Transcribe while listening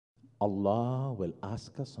Allah will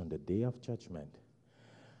ask us on the Day of Judgment,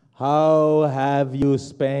 how have you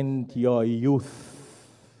spent your youth?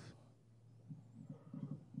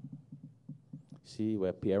 See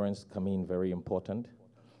where parents come in very important.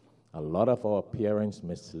 A lot of our parents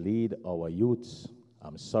mislead our youths.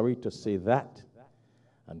 I'm sorry to say that.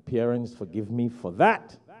 And parents, forgive me for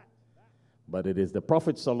that. But it is the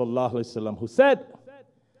Prophet ﷺ who said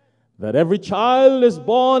that every child is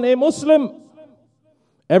born a Muslim.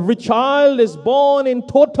 Every child is born in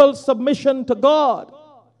total submission to God.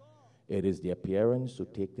 It is their parents who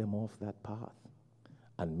take them off that path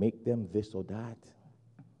and make them this or that.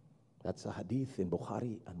 That's a hadith in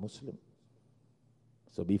Bukhari and Muslim.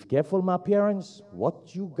 So be careful, my parents,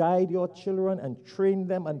 what you guide your children and train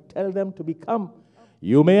them and tell them to become.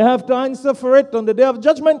 You may have to answer for it on the Day of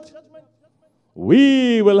Judgment.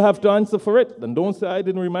 We will have to answer for it. And don't say I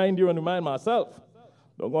didn't remind you and remind myself.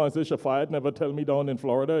 Don't go and say Shafayat never tell me down in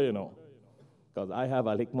Florida, you know. Because I have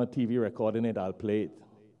Al-Hikmah TV recording it, I'll play it.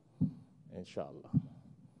 Inshallah.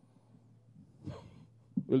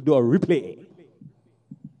 We'll do a replay.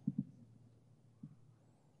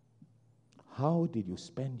 How did you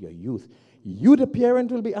spend your youth? You, the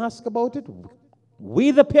parent, will be asked about it.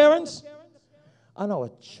 We, the parents, and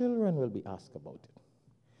our children will be asked about it.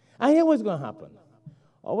 And here's what's going to happen.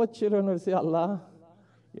 Our children will say, Allah,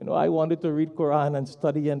 you know, I wanted to read Quran and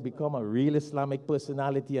study and become a real Islamic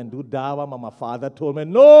personality and do dawah, but my father told me,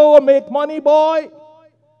 no, make money, boy.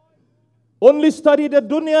 Only study the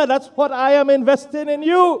dunya. That's what I am investing in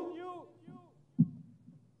you.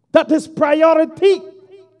 That is priority.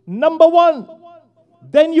 Number one.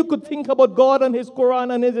 Then you could think about God and His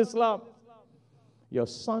Quran and His Islam. Your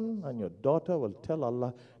son and your daughter will tell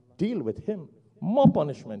Allah, deal with him. More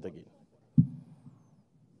punishment again.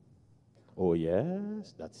 Oh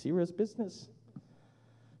yes, that's serious business.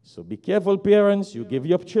 So be careful, parents. You give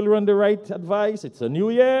your children the right advice. It's a new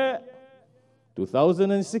year.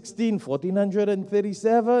 2016,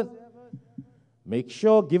 1437. Make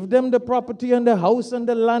sure, give them the property and the house and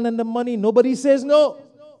the land and the money. Nobody says no.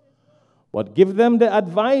 But give them the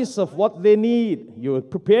advice of what they need. You're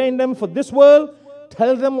preparing them for this world.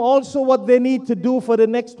 Tell them also what they need to do for the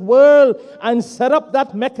next world and set up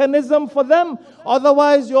that mechanism for them.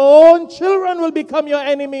 Otherwise, your own children will become your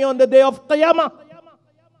enemy on the Day of Qiyamah.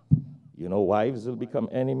 You know, wives will become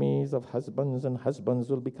enemies of husbands, and husbands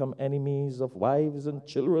will become enemies of wives, and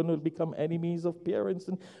children will become enemies of parents,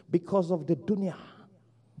 and because of the dunya.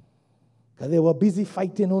 Because they were busy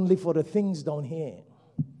fighting only for the things down here.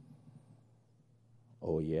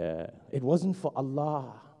 Oh yeah, it wasn't for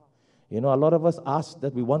Allah. You know, a lot of us ask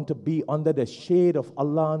that we want to be under the shade of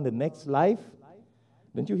Allah in the next life.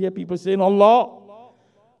 Don't you hear people saying, Allah,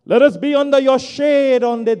 let us be under your shade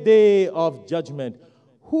on the Day of Judgment.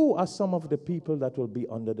 Who are some of the people that will be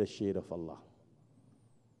under the shade of Allah?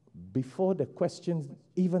 Before the questions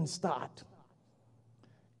even start,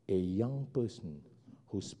 a young person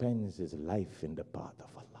who spends his life in the path of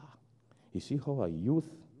Allah. You see how a youth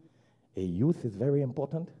is very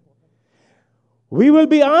important? We will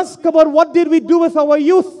be asked about what did we do with our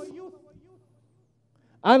youth.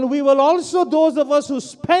 And we will also, those of us who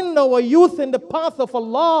spend our youth in the path of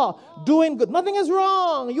Allah, doing good. Nothing is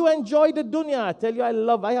wrong. You enjoy the dunya. I tell you,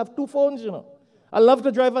 I have 2 phones, you know. I love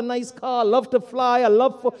to drive a nice car. I love to fly. I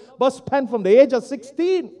love but spend from the age of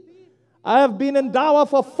 16. I have been in dawah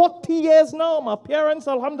for 40 years now. My parents,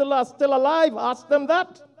 alhamdulillah, are still alive. Ask them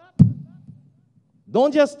that.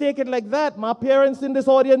 Don't just take it like that. My parents in this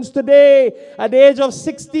audience today, at the age of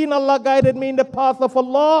 16, Allah guided me in the path of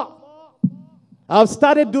Allah. I've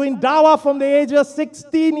started doing dawah from the age of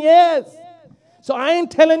 16 years. So I ain't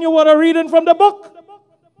telling you what I'm reading from the book.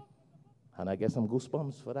 And I get some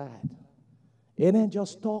goosebumps for that. It ain't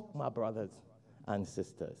just talk, my brothers and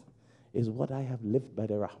sisters. It's what I have lived by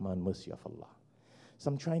the Rahman mercy of Allah. So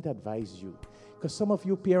I'm trying to advise you. Because some of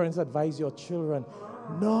you parents advise your children,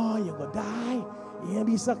 no, you're going to die. You ain't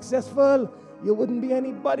be successful. You wouldn't be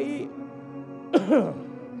anybody.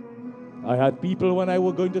 I had people when I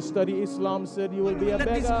was going to study Islam said you will be a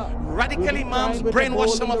beggar. Radical imams brainwash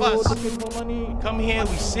some of us. Come here,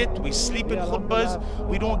 we sit, we sleep in khutbahs.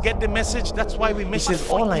 We don't get the message. That's why we miss it. He says,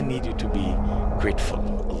 all I need you to be grateful.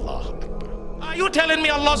 Allah Akbar. Are you telling me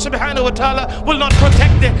Allah subhanahu wa ta'ala will not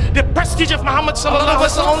protect the prestige of Muhammad sallallahu alaihi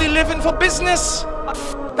wasallam? Only living for business.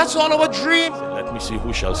 That's all our dream. Let me see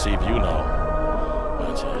who shall save you now.